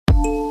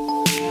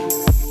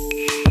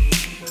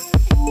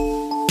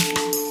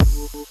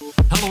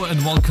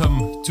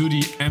welcome to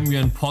the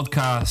MUN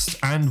podcast,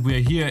 and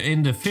we're here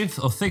in the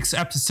 5th or 6th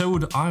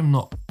episode. I'm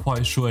not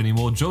quite sure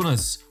anymore.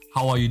 Jonas,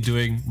 how are you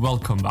doing?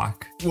 Welcome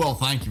back. Well,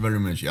 thank you very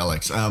much,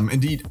 Alex.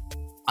 Indeed,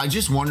 I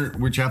just wondered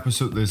which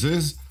episode this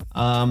is.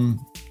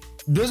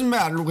 Doesn't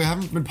matter. We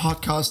haven't been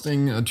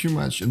podcasting too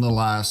much in the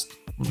last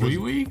 3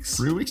 weeks?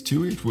 3 weeks, 2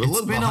 weeks.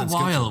 It's been a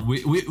while.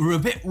 We're a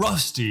bit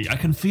rusty. I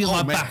can feel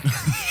my back.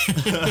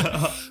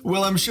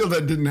 Well, I'm sure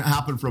that didn't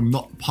happen from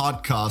not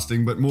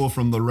podcasting, but more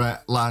from the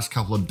last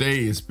couple of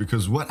days,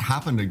 because what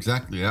happened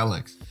exactly,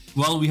 Alex?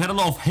 Well, we had a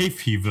lot of hay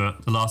fever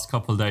the last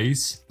couple of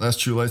days. That's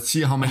true. Let's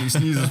see how many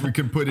sneezes we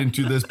can put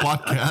into this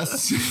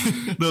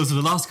podcast. No, so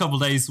the last couple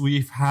of days,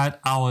 we've had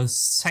our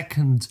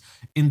second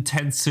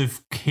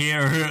intensive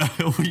care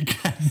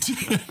weekend.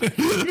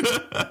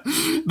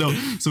 No,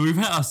 so we've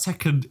had our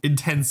second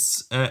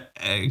intense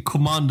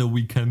commando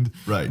weekend,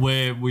 right,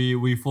 where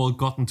we've all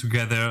gotten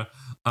together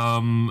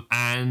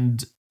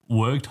and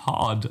worked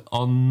hard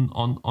on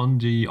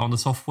the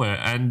software,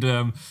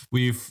 and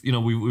we've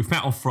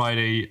met on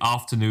Friday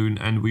afternoon,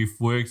 and we've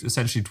worked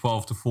essentially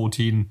 12 to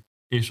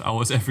 14-ish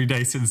hours every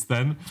day since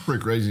then.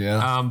 Pretty crazy,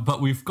 yeah. But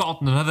we've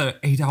gotten another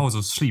 8 hours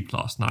of sleep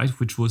last night,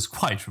 which was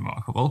quite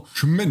remarkable.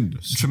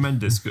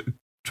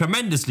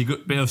 Tremendously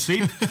good bit of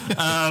sleep.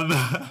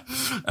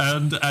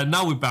 And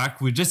now we're back.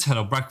 We just had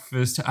our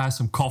breakfast, had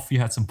some coffee,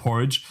 had some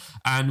porridge,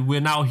 and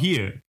we're now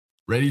here,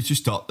 ready to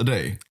start the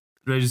day.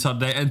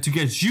 And to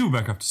get you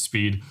back up to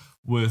speed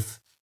with,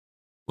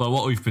 well,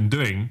 what we've been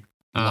doing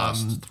the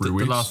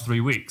last 3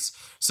 weeks.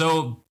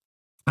 So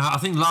I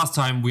think last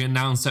time we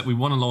announced that we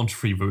want to launch a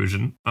free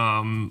version,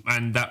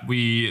 and that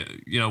we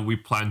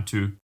plan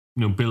to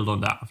build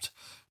on that.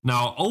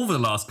 Now, over the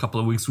last couple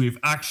of weeks, we've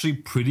actually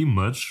pretty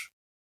much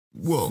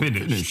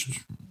finished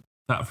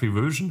that free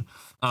version.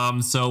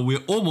 So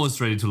we're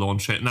almost ready to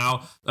launch it.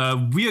 Now,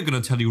 we are going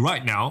to tell you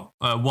right now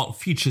what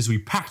features we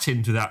packed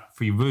into that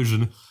free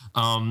version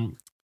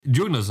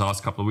during those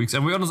last couple of weeks.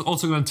 And we're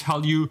also going to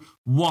tell you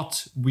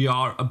what we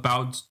are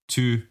about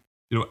to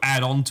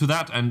add on to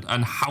that, and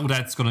how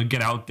that's going to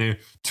get out there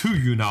to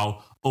you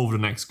now over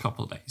the next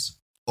couple of days.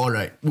 All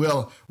right.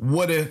 Well,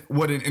 what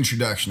an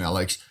introduction,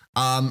 Alex.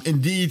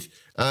 Indeed,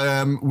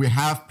 we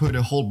have put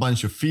a whole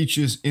bunch of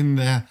features in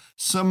there,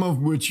 some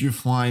of which you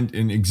find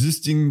in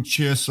existing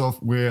chair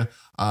software,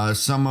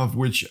 some of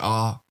which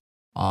are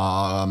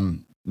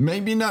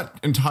maybe not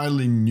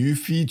entirely new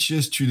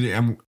features to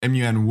the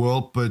MUN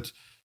world, but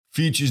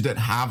features that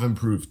have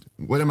improved.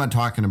 What am I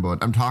talking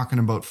about? I'm talking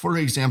about, for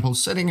example,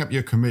 setting up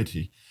your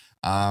committee.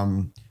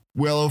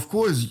 Well, of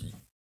course,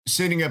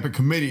 setting up a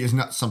committee is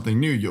not something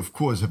new. You, of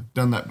course, have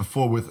done that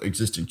before with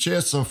existing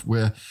chair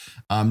software.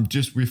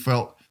 We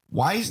felt,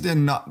 why is there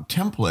not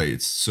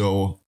templates?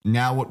 So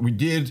now what we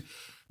did,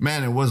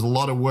 man, it was a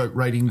lot of work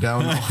writing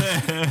down.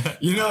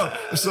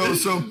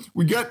 So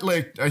we got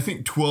I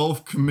think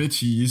 12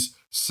 committees,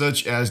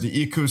 such as the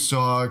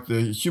ECOSOC,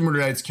 the Human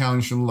Rights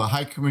Council, the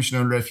High Commission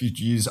on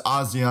Refugees,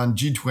 ASEAN,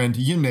 G20,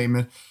 you name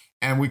it.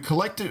 And we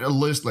collected a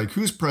list like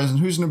who's present,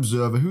 who's an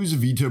observer, who's a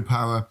veto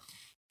power.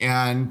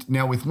 And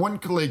now with one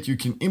click, you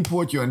can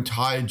import your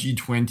entire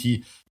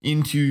G20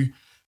 into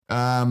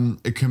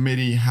a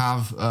committee,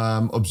 have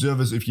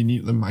observers if you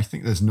need them. I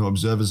think there's no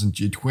observers in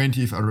G20,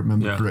 if I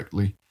remember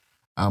correctly.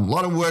 A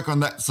lot of work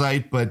on that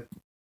site, but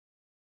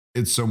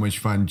it's so much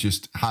fun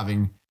just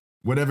having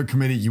whatever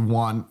committee you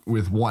want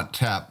with one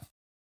tap.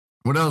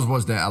 What else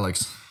was there,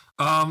 Alex?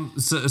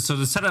 So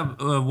the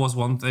setup was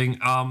one thing.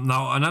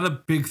 Now, another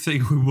big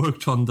thing we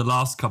worked on the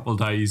last couple of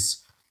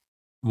days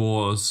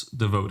was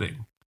the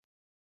voting.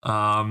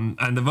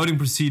 And the voting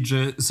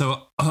procedure.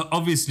 So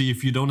obviously,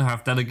 if you don't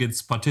have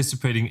delegates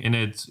participating in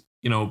it,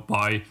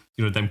 by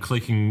them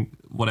clicking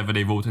whatever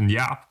they vote in the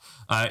app,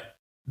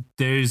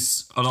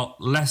 there's a lot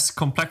less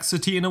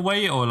complexity in a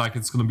way, or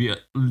it's going to be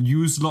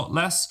used a lot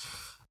less.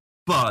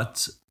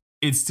 But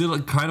it's still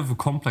a kind of a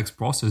complex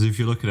process if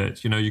you look at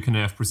it. You can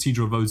have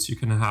procedural votes, you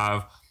can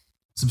have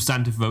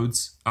substantive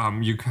votes,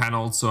 you can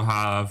also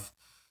have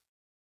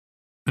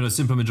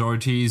simple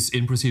majorities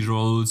in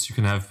procedural votes. You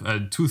can have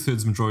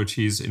 2/3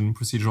 majorities in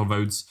procedural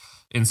votes.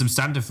 In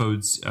substantive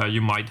votes,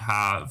 you might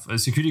have a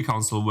Security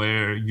Council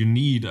where you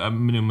need a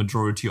minimum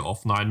majority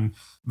of 9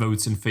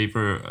 votes in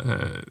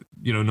favor,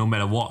 no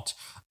matter what.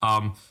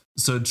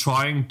 So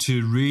trying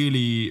to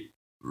really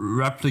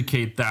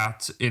replicate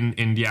that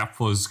in the app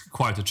was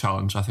quite a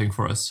challenge, I think,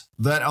 for us.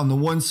 That on the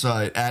one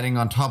side, adding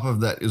on top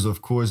of that is,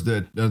 of course,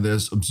 that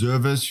there's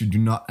observers who do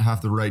not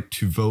have the right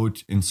to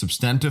vote in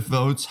substantive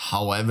votes.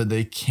 However,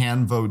 they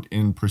can vote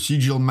in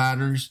procedural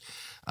matters.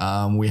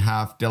 We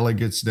have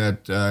delegates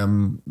that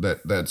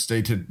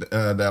stated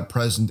they're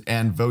present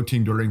and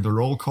voting during the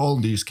roll call.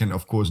 These can,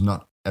 of course,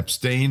 not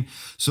abstain.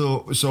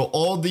 So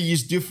all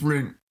these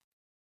different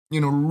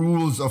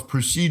rules of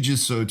procedure,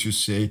 so to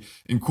say,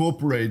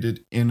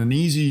 incorporated in an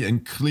easy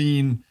and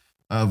clean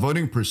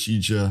voting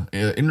procedure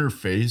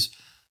interface,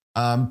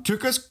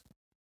 took us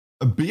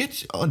a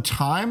bit of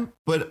time,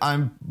 but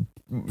I'm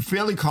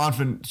fairly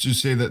confident to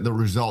say that the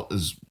result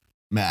is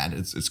mad.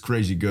 It's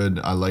crazy good.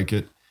 I like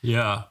it.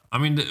 Yeah, I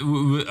mean,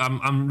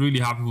 I'm really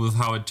happy with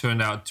how it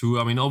turned out too.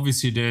 I mean,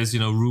 obviously there's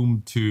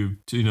room to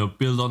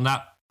build on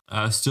that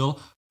still,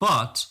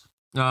 but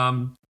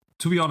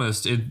to be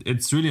honest,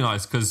 it's really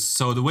nice because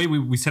so the way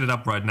we set it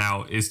up right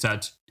now is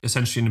that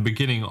essentially in the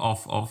beginning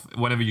of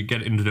whenever you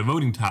get into the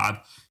voting tab,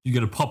 you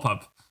get a pop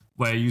up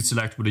where you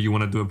select whether you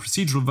want to do a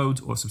procedural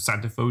vote or a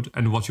substantive vote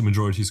and what your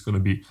majority is going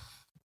to be.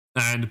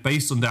 And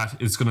based on that,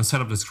 it's going to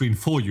set up the screen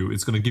for you.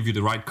 It's going to give you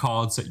the right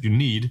cards that you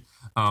need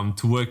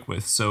to work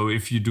with. So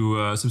if you do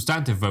a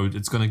substantive vote,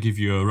 it's going to give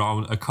you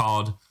a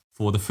card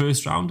for the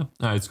first round.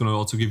 It's going to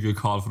also give you a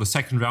card for the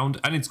second round.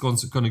 And it's going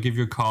to give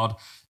you a card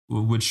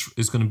which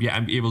is going to be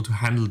able to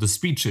handle the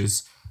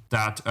speeches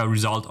that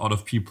result out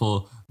of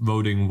people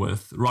voting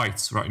with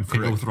rights, right? In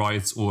favor with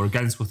rights or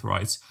against with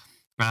rights.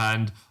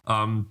 And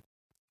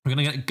we're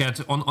going to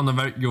get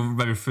on your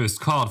very first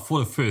card for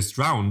the first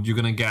round, you're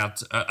going to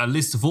get a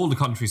list of all the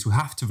countries who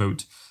have to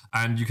vote.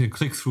 And you can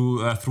click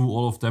through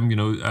all of them,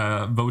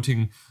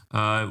 voting,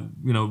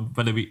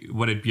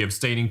 whether it be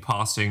abstaining,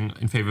 passing,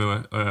 in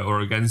favor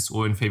or against,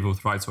 or in favor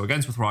with rights or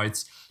against with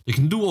rights. You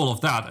can do all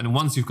of that. And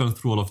once you've gone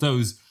through all of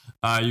those,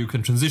 you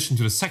can transition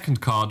to the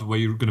second card where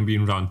you're going to be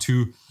in round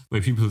 2,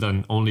 where people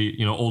then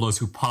only, all those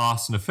who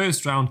pass in the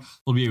first round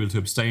will be able to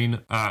abstain,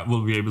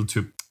 will be able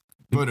to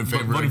vote in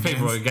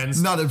favor or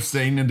against. Not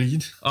abstain,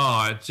 indeed.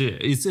 Oh,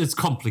 it's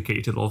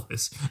complicated, all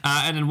this.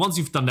 And then once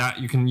you've done that,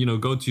 you can,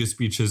 go to your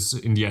speeches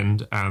in the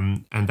end,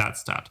 and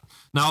that's that.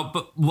 Now,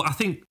 but I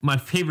think my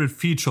favorite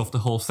feature of the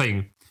whole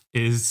thing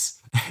is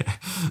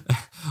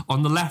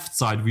on the left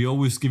side, we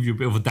always give you a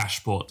bit of a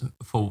dashboard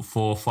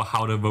for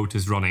how the vote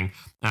is running,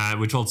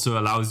 which also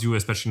allows you,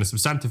 especially in a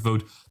substantive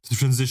vote, to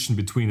transition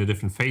between the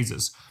different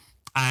phases.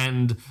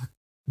 And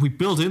we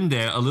built in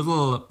there a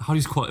little, how do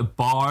you call it,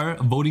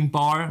 a voting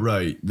bar.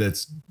 Right,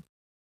 that's...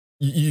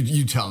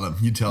 You tell them.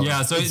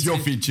 Yeah, so it's your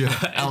feature,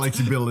 Alex,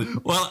 you build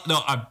it. Well,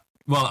 no, I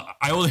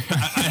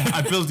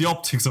built the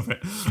optics of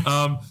it.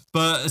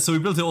 But so we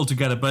built it all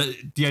together. But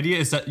the idea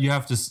is that you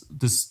have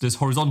this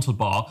horizontal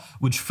bar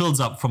which fills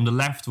up from the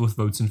left with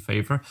votes in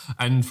favor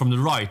and from the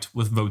right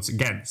with votes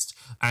against.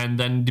 And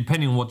then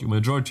depending on what your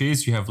majority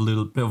is, you have a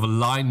little bit of a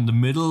line in the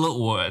middle,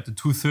 or at the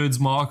 2/3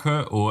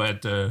 marker, or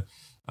at the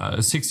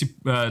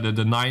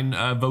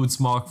 9 votes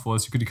mark for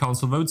Security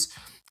Council votes.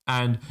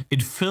 And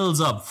it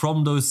fills up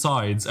from those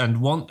sides,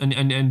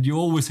 and you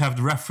always have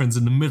the reference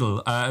in the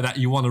middle that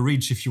you want to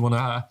reach if you want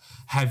to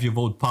have your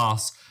vote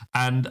pass.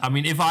 And I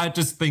mean, if I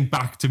just think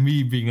back to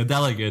me being a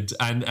delegate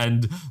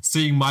and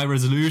seeing my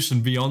resolution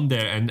be on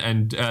there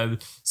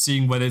and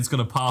seeing whether it's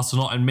going to pass or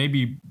not, and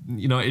maybe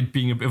it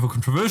being a bit of a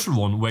controversial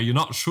one where you're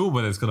not sure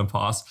whether it's going to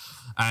pass,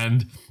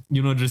 and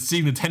just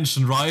seeing the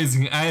tension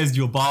rising as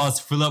your bars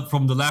fill up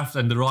from the left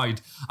and the right,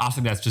 I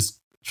think that's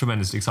just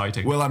tremendously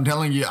exciting. Well, I'm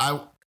telling you,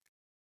 I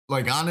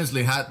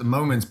honestly had the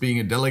moments being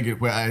a delegate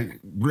where I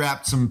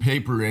grabbed some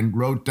paper and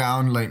wrote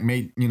down,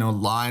 made,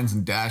 lines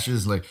and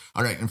dashes, all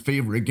right, in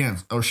favor,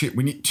 against, oh shit,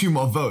 we need 2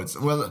 more votes.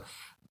 Well,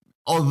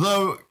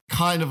 although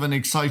kind of an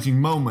exciting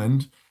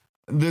moment,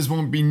 this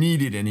won't be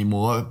needed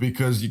anymore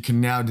because you can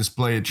now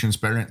display it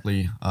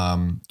transparently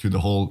to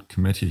the whole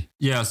committee.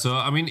 Yeah, so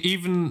I mean,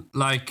 even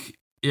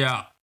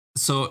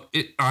so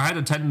I had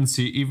a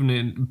tendency,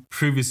 even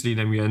previously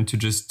in MEN, to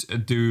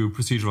just do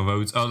procedural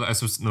votes.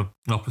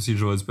 Not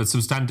procedural votes, but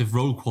substantive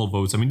roll call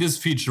votes. I mean, this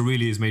feature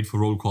really is made for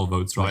roll call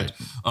votes, right?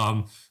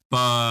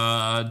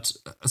 But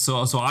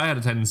so I had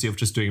a tendency of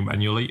just doing it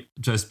manually,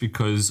 just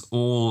because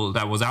all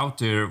that was out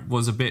there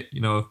was a bit,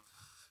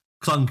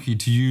 clunky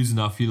to use, and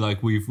I feel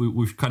like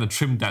we've kind of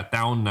trimmed that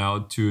down now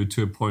to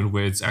a point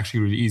where it's actually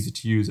really easy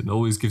to use and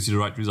always gives you the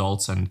right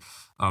results, and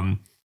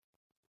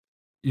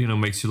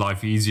makes your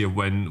life easier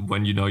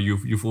when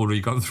you've already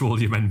gone through all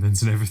the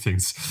amendments and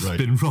everything's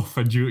been rough,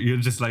 and you're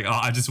just like,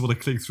 I just want to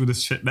click through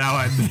this shit now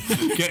and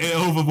get it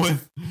over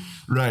with.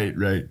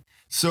 Right.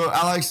 So,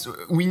 Alex,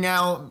 we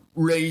now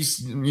raise,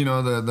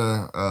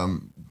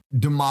 the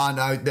demand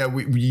out there.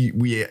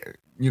 We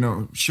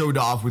showed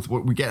off with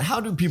what we get. How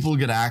do people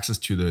get access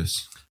to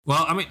this?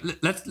 Well, I mean,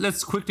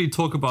 let's quickly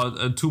talk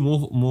about 2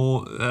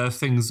 more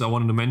things I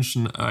wanted to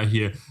mention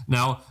here.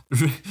 Now,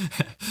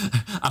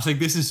 I think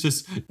this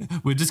is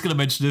we're just going to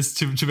mention this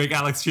to make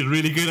Alex feel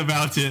really good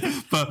about it.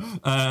 But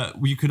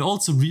you can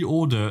also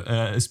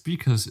reorder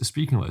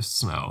speaking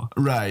lists now.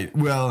 Right.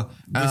 Well,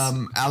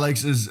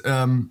 Alex is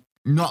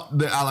not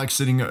the Alex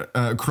sitting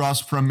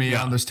across from me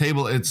on this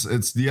table.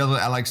 It's the other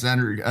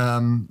Alexander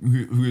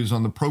who is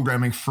on the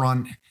programming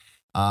front.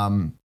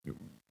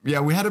 Yeah,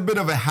 we had a bit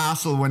of a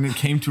hassle when it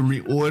came to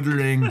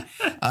reordering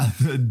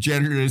the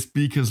general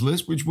speakers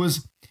list, which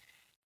was,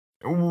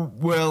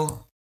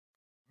 well,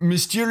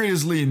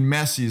 mysteriously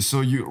messy.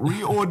 So you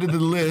reorder the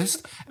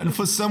list, and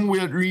for some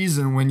weird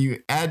reason, when you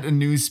add a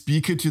new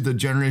speaker to the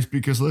general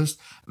speakers list,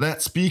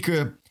 that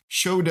speaker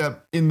showed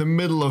up in the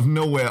middle of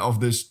nowhere of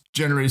this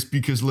general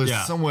speakers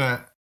list,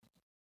 somewhere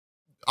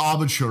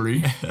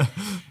arbitrary.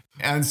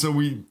 And so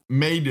we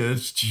made it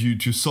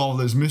to solve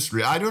this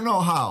mystery. I don't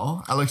know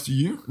how. Alex, do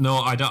you? No,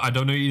 I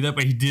don't know either,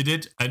 but he did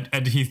it,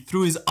 and he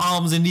threw his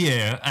arms in the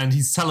air, and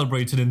he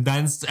celebrated and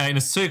danced in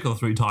a circle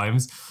 3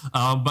 times.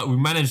 But we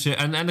managed it,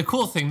 and the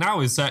cool thing now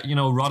is that,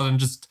 rather than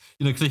just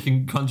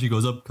clicking country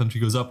goes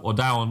up or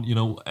down,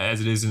 as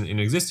it is in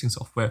existing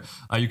software,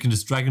 you can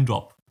just drag and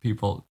drop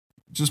people.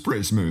 Just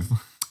pretty smooth.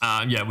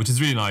 Yeah, which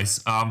is really nice.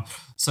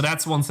 So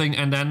that's one thing.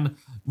 And then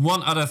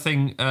one other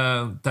thing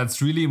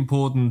that's really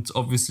important,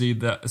 obviously,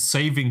 the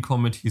saving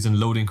committees and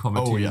loading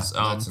committees. Oh,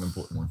 yeah, that's an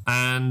important one.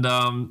 And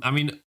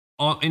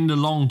in the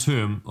long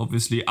term,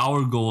 obviously,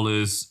 our goal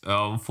is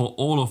for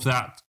all of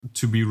that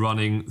to be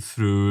running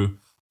through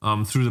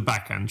the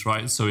backend,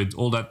 right? So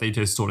all that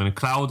data is stored in a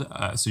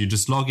cloud. So you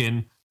just log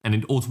in, and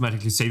it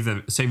automatically saves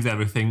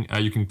everything.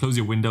 You can close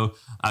your window,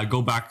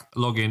 go back,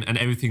 log in, and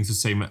everything's the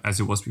same as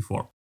it was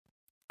before.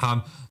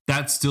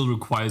 That still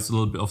requires a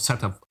little bit of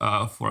setup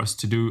for us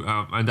to do,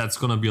 and that's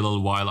going to be a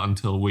little while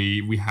until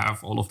we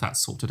have all of that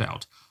sorted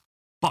out.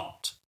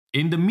 But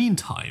in the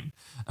meantime,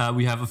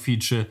 we have a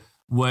feature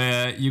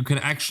where you can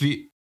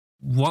actually,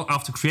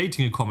 after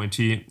creating a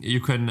committee,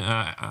 you can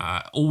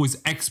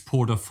always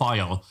export a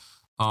file.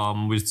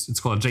 It's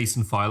called a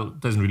JSON file. It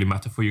doesn't really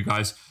matter for you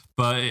guys.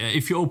 But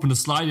if you open the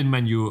slide-in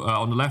menu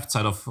on the left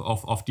side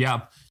of the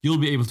app, you'll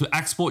be able to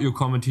export your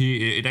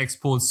committee. It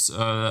exports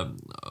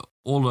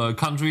all the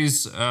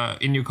countries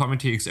in your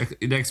committee.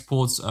 It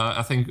exports,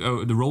 I think,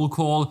 the roll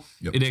call.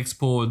 Yep. It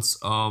exports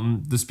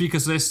the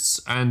speakers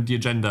lists and the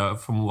agenda,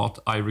 from what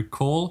I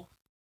recall.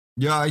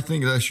 Yeah, I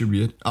think that should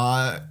be it.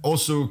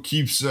 Also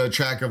keeps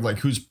track of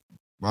who's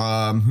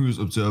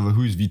observer,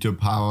 who's veto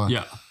power.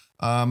 Yeah.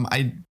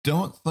 I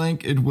don't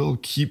think it will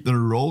keep the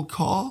roll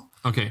call.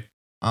 Okay.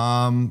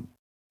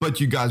 But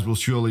you guys will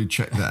surely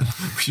check that.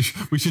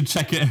 we should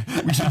check it.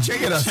 We should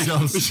check it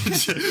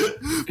ourselves.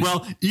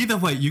 Well, either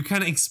way, you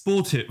can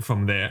export it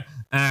from there,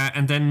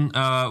 and then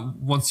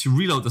once you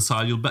reload the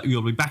file,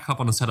 you'll be back up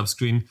on the setup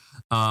screen,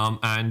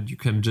 and you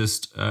can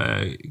just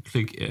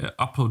click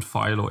upload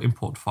file or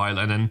import file,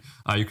 and then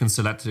you can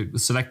select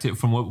it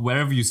from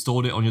wherever you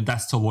stored it on your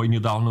desktop or in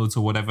your downloads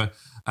or whatever,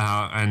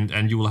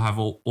 and you will have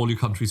all your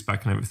countries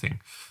back and everything.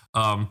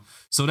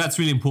 So that's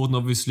really important,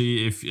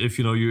 obviously, if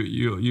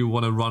you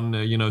want to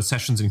run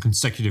sessions in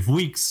consecutive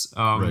weeks,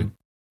 right.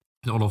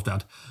 All of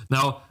that.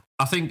 Now,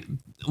 I think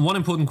one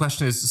important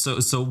question is,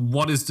 so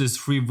what is this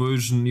free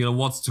version?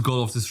 What's the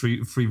goal of this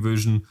free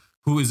version?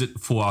 Who is it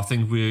for? I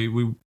think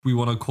we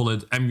want to call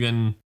it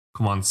MUN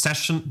Command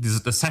Session. This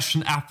is the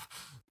session app.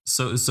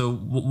 So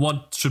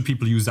what should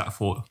people use that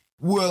for?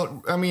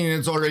 Well, I mean,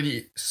 it's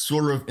already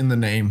sort of in the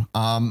name.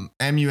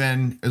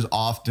 MUN is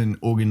often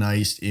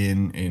organized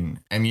in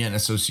MUN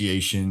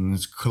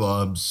associations,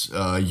 clubs,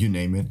 you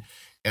name it.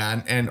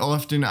 And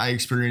often I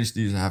experience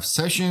these have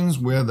sessions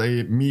where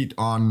they meet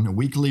on a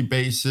weekly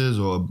basis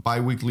or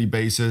bi-weekly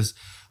basis.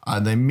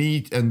 They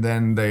meet and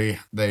then they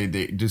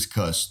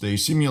discuss. They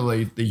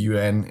simulate the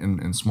UN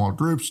in small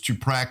groups to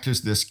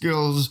practice their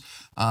skills,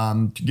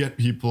 to get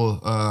people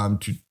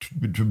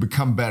to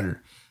become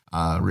better,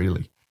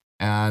 really.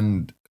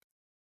 And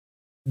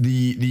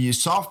the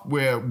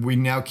software we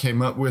now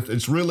came up with,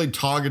 it's really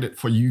targeted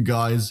for you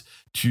guys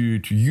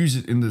to use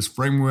it in this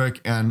framework,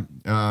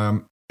 and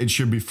it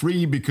should be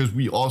free because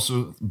we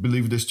also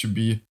believe this to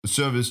be a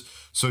service,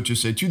 so to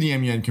say, to the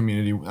MUN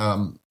community.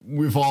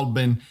 We've all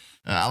been,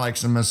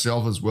 Alex and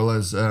myself, as well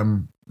as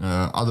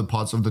other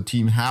parts of the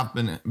team, have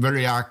been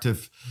very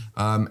active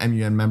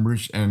MUN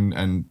members,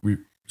 and we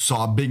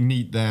saw a big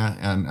need there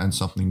and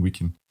something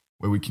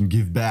where we can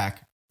give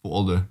back for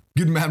all the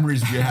good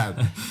memories we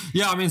had.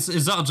 Yeah, I mean,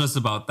 it's not just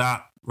about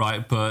that,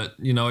 right? But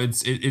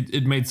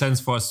it made sense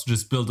for us to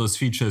just build those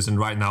features, and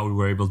right now we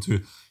were able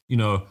to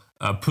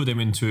put them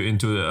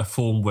into a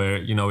form where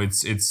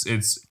it's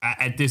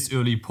at this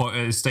early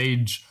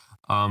stage.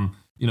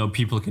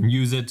 People can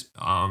use it.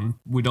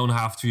 We don't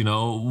have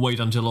to wait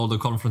until all the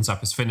conference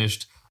app is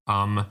finished.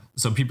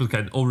 So people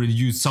can already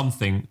use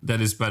something that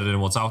is better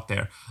than what's out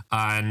there,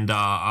 and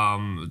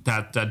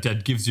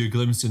that gives you a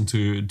glimpse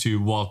into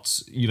what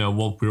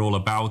we're all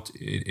about,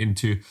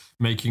 into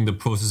making the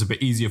process a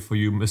bit easier for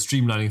you,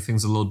 streamlining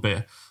things a little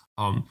bit.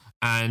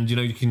 And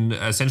you can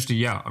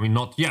essentially,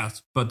 not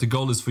yet, but the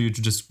goal is for you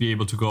to just be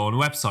able to go on a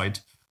website,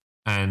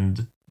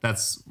 and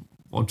that's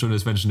what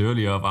Jonas mentioned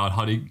earlier about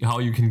how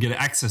you can get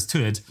access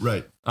to it.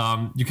 Right.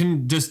 You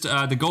can just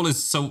the goal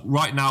is, so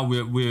right now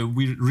we're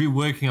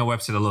reworking our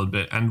website a little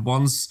bit, and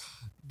once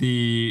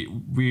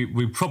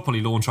we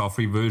properly launch our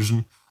free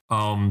version,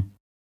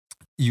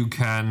 you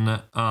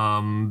can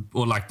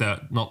or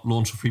not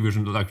launch a free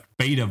version, like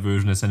beta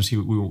version,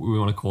 essentially we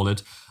want to call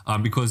it,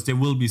 because there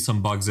will be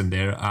some bugs in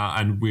there,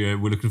 and we're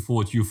looking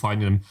forward to you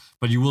finding them.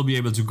 But you will be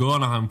able to go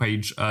on our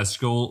homepage,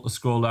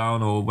 scroll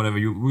down or whatever,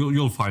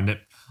 you'll find it.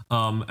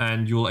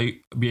 and you'll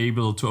be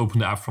able to open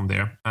the app from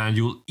there. And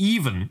you'll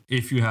even,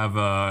 if you have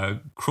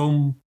a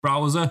Chrome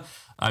browser,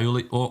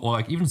 or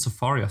like even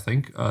Safari, I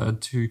think,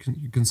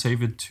 you can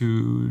save it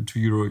to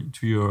your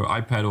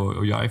iPad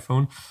or your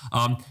iPhone.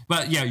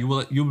 But yeah,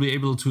 you'll be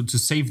able to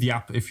save the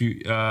app if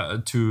you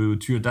to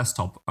your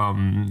desktop,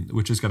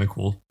 which is kind of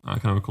cool,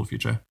 kind of a cool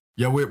feature.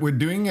 Yeah, we're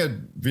doing a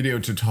video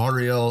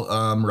tutorial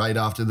right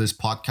after this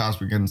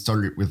podcast. We're going to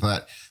start it with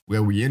that,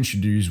 where we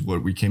introduce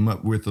what we came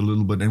up with a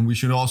little bit, and we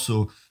should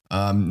also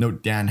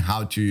note down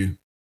how to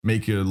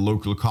make a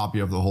local copy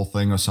of the whole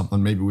thing or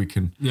something. Maybe we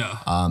can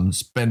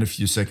spend a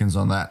few seconds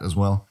on that as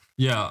well.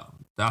 Yeah,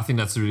 I think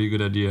that's a really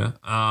good idea.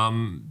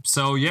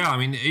 So yeah, I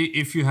mean,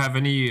 if you have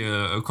any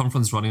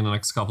conference running in the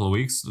next couple of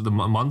weeks, the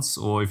months,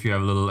 or if you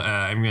have a little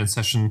MUN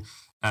session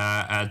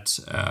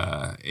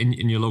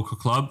in your local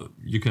club,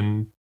 you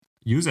can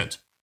use it.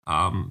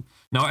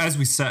 Now,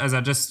 as I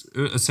just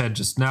said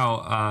just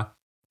now,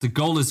 the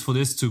goal is for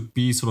this to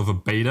be sort of a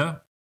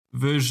beta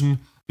version,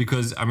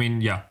 because I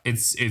mean, yeah,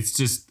 it's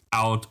just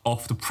out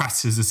of the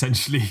presses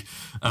essentially.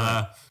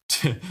 A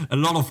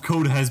lot of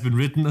code has been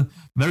written,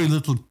 very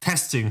little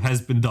testing has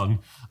been done.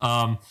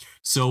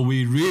 So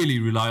we really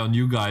rely on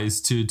you guys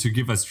to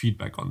give us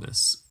feedback on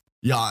this.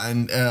 Yeah,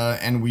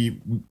 and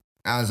we,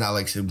 as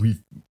Alex said, we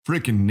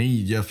freaking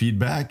need your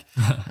feedback.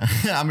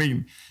 I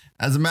mean,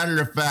 as a matter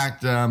of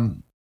fact,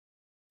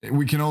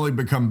 we can only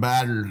become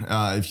better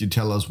if you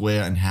tell us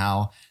where and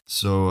how.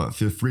 So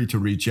feel free to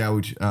reach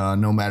out,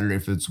 no matter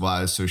if it's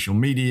via social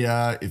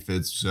media, if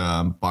it's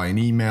by an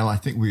email. I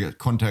think we got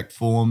contact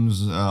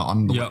forms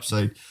on the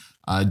website.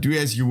 Do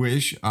as you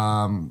wish.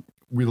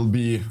 We'll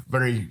be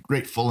very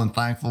grateful and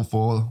thankful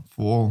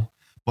for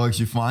bugs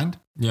you find.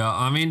 Yeah,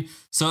 I mean,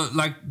 so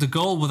like the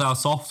goal with our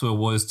software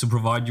was to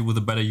provide you with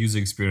a better user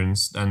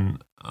experience than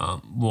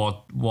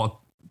what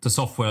the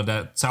software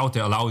that's out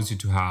there allows you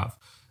to have.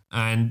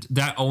 And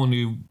that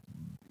only,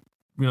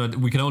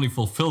 we can only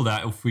fulfill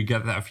that if we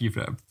get that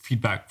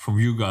feedback from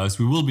you guys.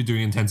 We will be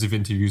doing intensive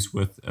interviews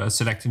with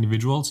select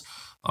individuals.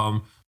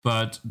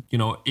 But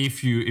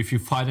if you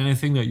find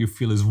anything that you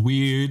feel is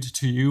weird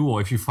to you,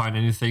 or if you find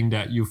anything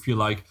that you feel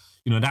like,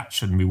 that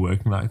shouldn't be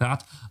working like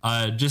that,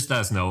 just let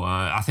us know.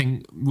 I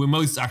think we're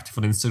most active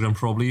on Instagram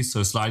probably,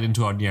 so slide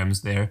into our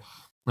DMs there.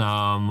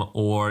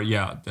 Or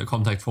the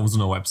contact forms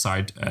on our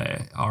website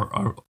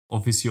are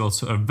obviously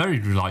also a very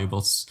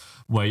reliable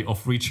way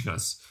of reaching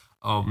us.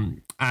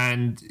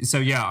 And so,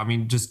 I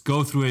mean, just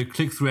go through it,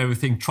 click through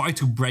everything, try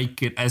to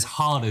break it as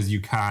hard as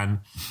you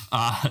can.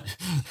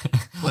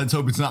 Let's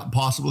hope it's not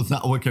possible. It's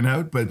not working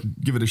out,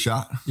 but give it a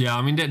shot. Yeah,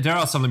 I mean, there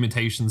are some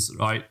limitations,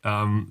 right?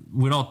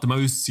 We're not the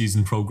most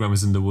seasoned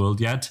programmers in the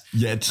world yet.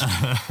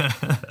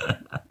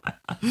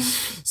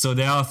 So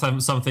there are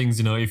some things,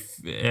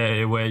 if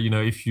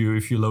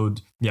you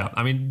load,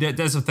 I mean,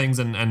 there's some things,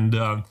 and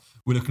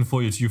we're looking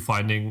forward to you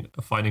finding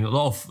a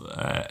lot of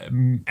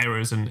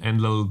errors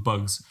and little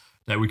bugs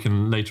that we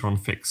can later on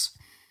fix.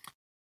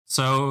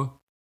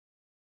 So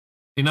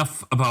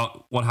enough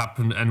about what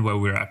happened and where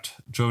we're at.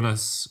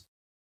 Jonas,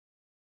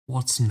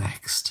 what's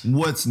next?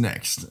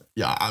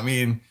 Yeah, I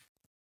mean,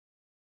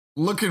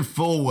 looking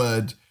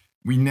forward,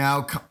 we're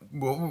now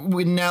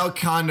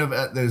kind of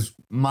at this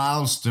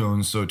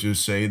milestone, so to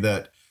say,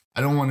 that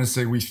I don't want to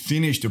say we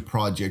finished a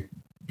project,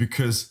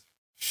 because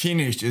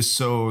finished is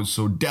so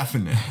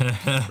definite,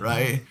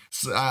 right?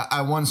 So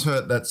I once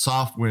heard that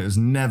software is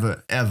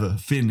never ever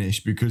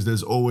finished, because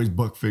there's always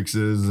bug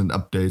fixes and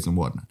updates and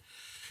whatnot.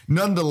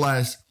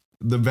 Nonetheless,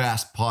 the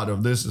vast part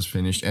of this is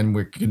finished, and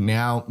we can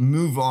now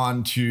move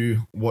on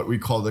to what we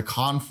call the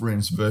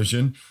conference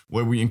version,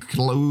 where we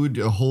include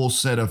a whole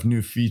set of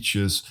new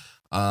features.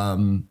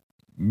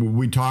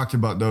 We talked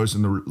about those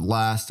in the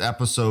last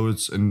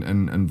episodes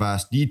in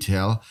vast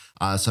detail,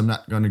 so I'm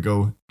not going to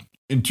go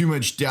in too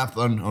much depth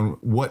on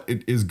what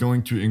it is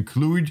going to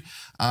include.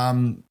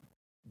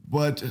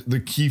 But the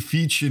key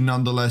feature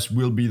nonetheless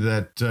will be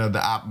that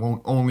the app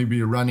won't only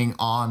be running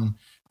on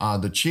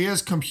the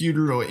chair's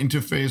computer or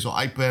interface or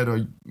iPad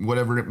or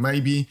whatever it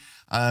may be,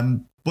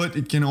 but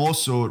it can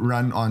also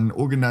run on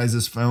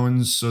organizers'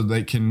 phones, so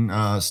they can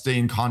stay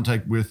in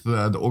contact with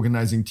the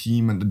organizing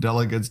team and the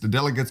delegates. The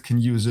delegates can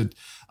use it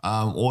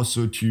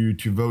also to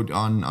vote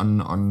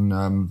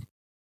on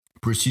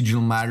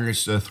procedural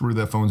matters through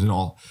their phones and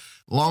all.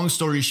 Long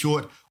story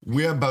short,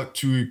 we're about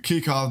to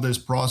kick off this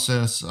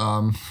process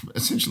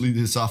essentially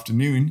this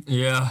afternoon.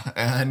 Yeah.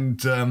 And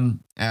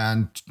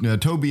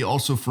Toby,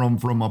 also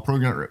from a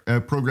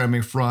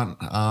programming front,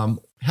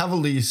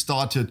 heavily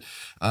started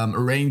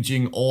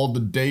arranging all the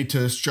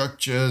data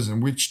structures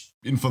and which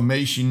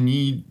information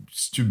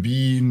needs to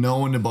be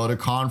known about a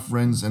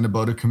conference and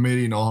about a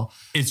committee and all.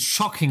 It's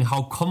shocking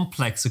how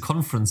complex a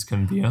conference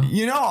can be. Huh?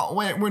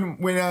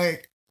 When I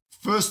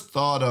first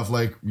thought of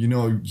you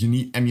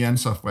need MUN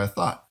software, I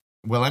thought,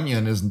 well,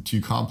 MUN isn't too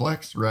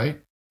complex,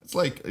 right?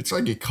 it's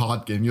like a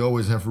card game. You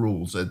always have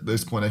rules. At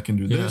this point, I can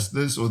do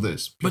this, or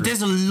this. But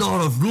there's a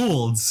lot of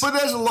rules. But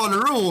there's a lot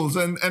of rules,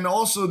 and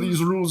also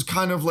these rules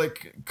kind of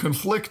like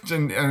conflict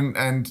and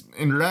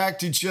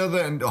interact each other.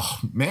 And oh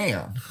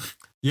man.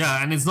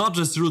 Yeah, and it's not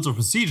just the rules of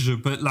procedure,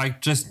 but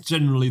like just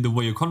generally the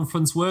way a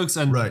conference works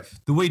and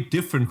the way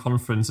different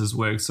conferences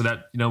work. So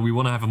that, we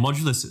want to have a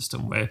modular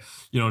system where,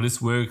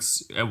 this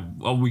works,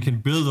 or we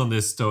can build on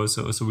this though,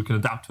 so we can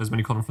adapt to as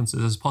many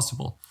conferences as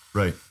possible.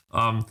 Right.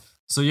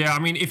 So yeah, I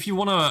mean, if you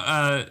want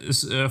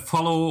to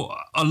follow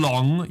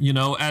along,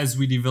 as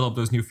we develop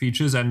those new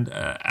features and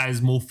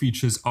as more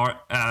features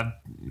are,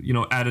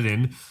 added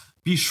in,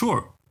 be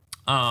sure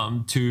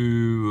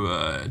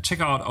to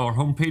check out our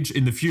homepage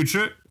in the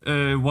future.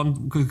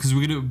 Because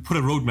we're going to put a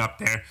roadmap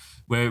there,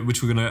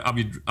 which we're going to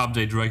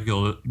update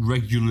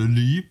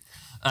regularly,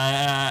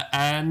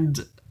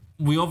 and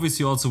we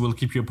obviously also will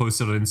keep you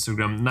posted on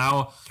Instagram.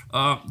 Now,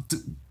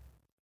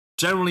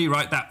 generally,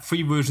 right, that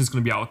free version is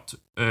going to be out,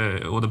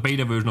 or the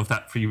beta version of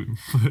that free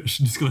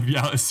version is going to be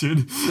out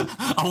soon.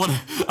 I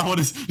want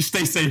to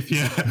stay safe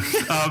here,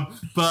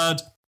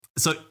 but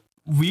so.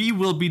 We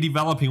will be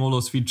developing all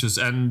those features,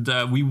 and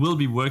we will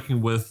be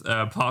working with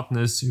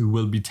partners who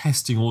will be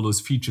testing all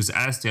those features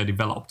as they are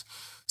developed.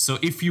 So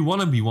if you want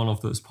to be one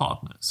of those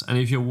partners, and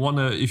if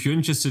you're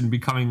interested in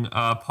becoming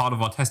part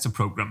of our tester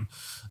program,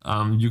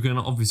 you can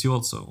obviously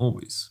also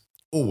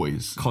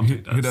always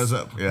contact us. Hit us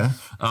up, yeah.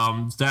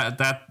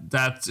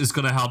 That is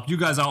going to help you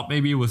guys out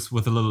maybe with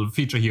a little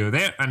feature here or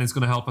there, and it's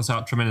going to help us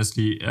out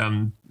tremendously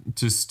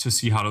to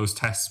see how those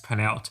tests pan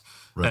out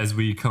as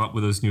we come up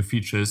with those new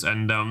features.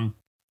 And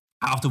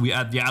after we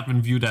add the admin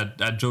view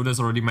that Joe has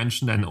already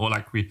mentioned,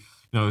 we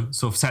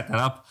sort of set that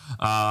up,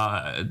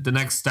 the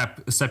next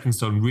stepping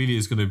stone really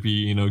is going to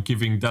be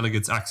giving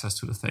delegates access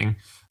to the thing,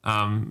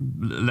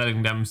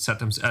 letting them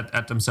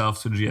add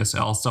themselves to the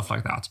GSL, stuff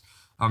like that.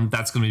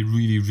 That's going to be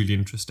really, really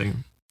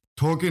interesting.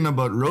 Talking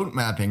about road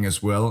mapping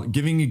as well,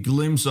 giving a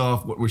glimpse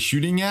of what we're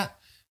shooting at.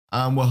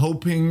 We're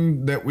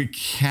hoping that we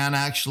can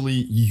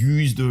actually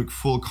use the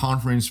full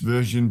conference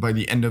version by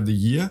the end of the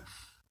year.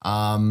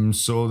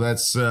 So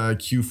that's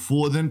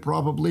Q4 then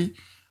probably.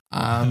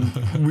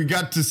 We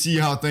got to see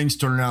how things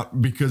turn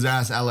out because,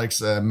 as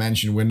Alex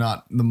mentioned, we're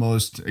not the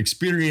most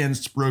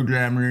experienced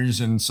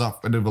programmers and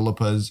software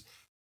developers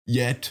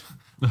yet.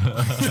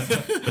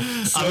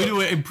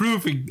 We're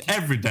improving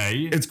every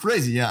day. It's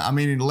crazy, yeah. I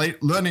mean,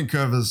 learning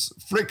curve is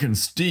freaking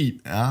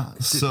steep. Yeah.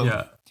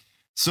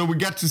 So we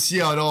got to see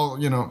how it all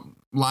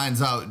lines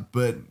out.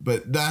 But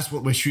that's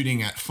what we're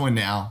shooting at for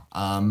now.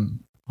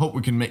 Hope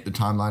we can make the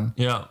timeline.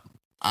 Yeah.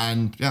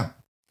 And yeah.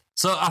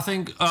 So I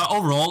think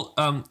overall,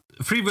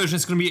 free version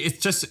is it's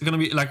just going to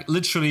be like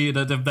literally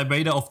the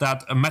beta of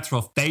that a matter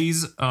of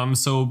days.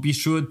 So be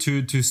sure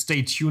to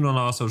stay tuned on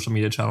our social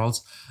media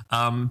channels.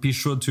 Be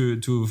sure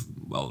to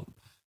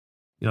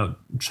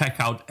check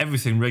out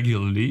everything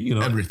regularly.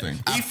 Everything.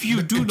 If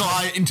you do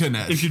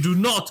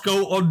not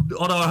go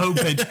on our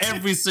homepage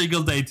every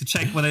single day to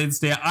check whether it's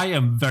there, I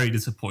am very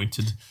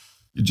disappointed.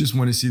 You just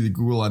want to see the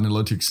Google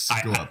Analytics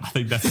go up. I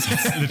think that's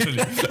literally.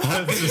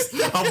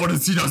 I want to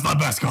see those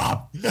numbers go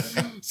up.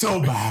 So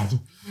bad.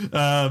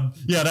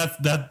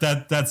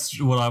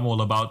 That's what I'm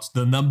all about.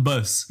 The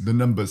numbers. The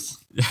numbers.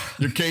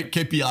 Your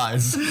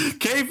KPIs.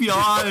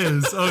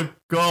 KPIs. Oh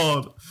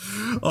God.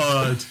 All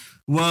right.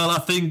 Well, I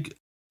think.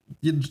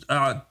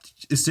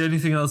 Is there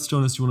anything else,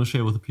 Jonas, you want to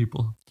share with the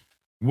people?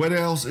 What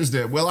else is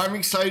there? Well, I'm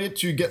excited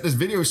to get this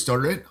video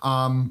started.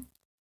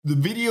 The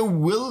video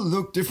will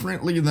look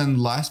differently than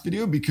the last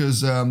video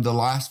because the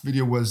last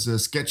video was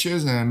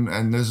sketches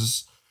and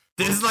there's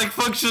like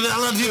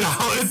functionality now.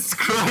 It's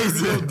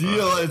crazy. Real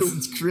deal.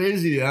 It's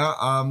crazy. Yeah.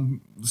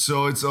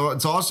 So it's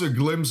also a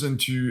glimpse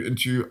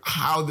into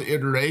how the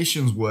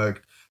iterations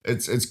work.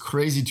 It's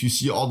crazy to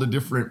see all the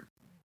different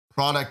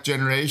product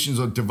generations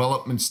or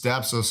development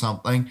steps or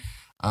something.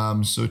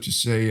 So to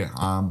say.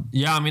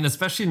 Yeah, I mean,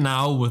 especially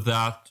now with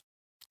that.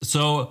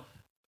 So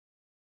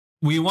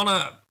we want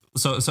to.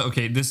 So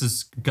okay, this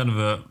is kind of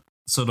a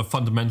sort of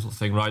fundamental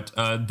thing, right?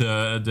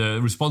 The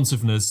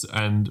responsiveness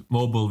and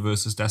mobile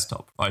versus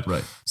desktop, right?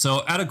 Right.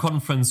 So at a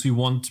conference, we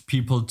want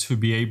people to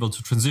be able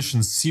to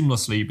transition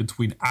seamlessly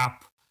between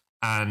app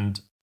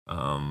and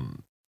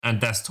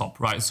desktop,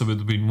 right? So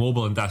between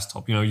mobile and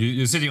desktop,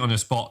 you're sitting on your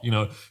spot, you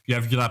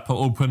have your laptop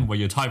open where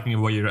you're typing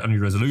and where you're on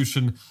your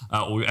resolution,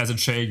 or as a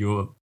chair,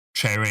 you're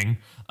chairing,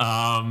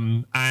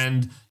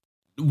 and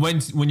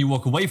when you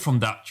walk away from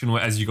that,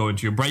 as you go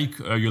into your break,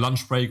 your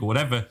lunch break or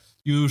whatever,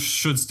 you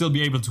should still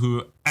be able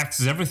to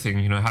access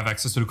everything, have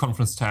access to the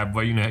conference tab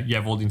where, you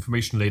have all the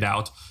information laid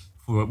out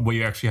for where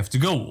you actually have to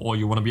go, or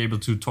you want to be able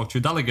to talk to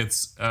your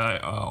delegates,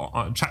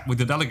 chat with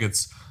the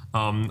delegates,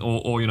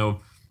 or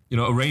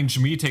arrange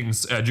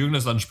meetings during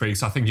those lunch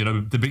breaks. I think,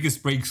 the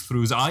biggest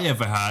breakthroughs I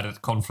ever had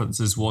at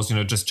conferences was,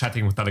 just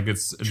chatting with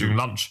delegates during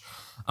lunch.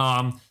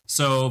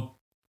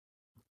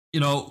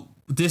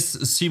 This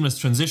seamless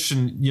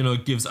transition,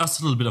 gives us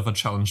a little bit of a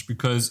challenge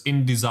because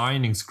in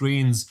designing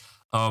screens,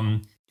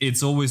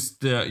 it's always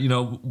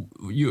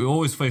you're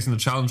always facing the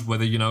challenge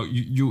whether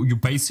you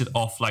base it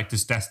off like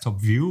this desktop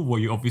view where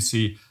you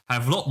obviously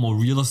have a lot more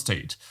real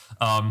estate,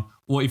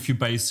 or if you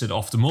base it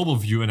off the mobile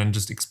view and then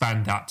just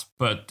expand that.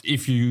 But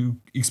if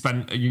you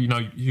expand,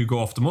 you go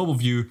off the mobile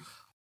view,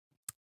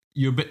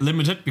 you're a bit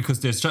limited because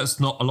there's just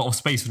not a lot of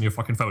space on your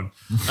fucking phone.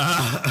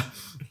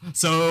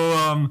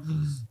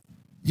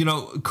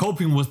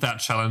 Coping with that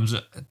challenge,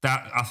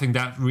 that I think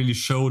that really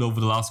showed over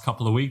the last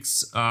couple of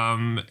weeks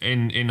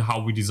in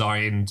how we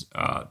designed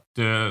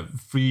the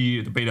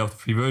beta of the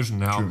free version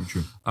now.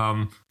 True.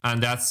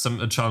 And that's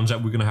a challenge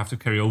that we're going to have to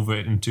carry over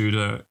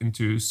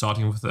into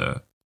starting with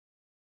the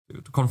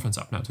conference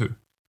app now too.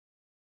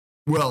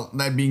 Well,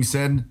 that being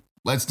said,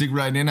 let's dig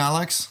right in,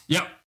 Alex.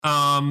 Yeah.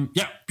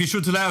 Be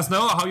sure to let us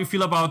know how you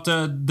feel about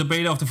the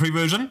beta of the free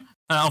version.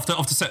 Of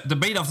the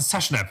beta of the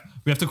session app.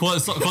 We have to call it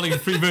a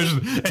free version.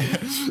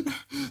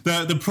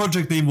 The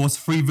project name was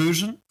free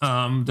version.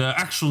 The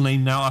actual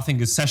name now I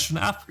think is session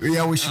app.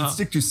 Yeah, we should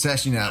stick to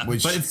session app,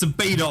 but it's the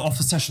beta of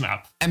the session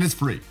app. And it's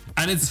free.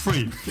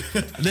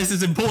 This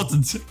is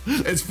important.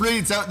 It's free,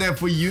 it's out there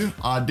for you.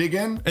 Dig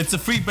in. It's a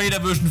free beta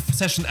version of the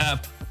session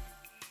app.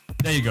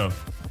 There you go.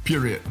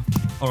 Period.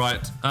 All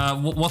right.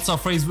 What's our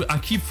phrase? I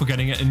keep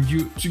forgetting it. And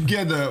you.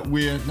 Together,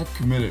 we're not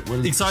committed.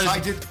 We're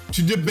excited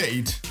to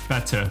debate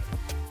better.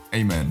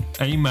 Amen.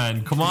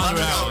 Come on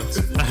out.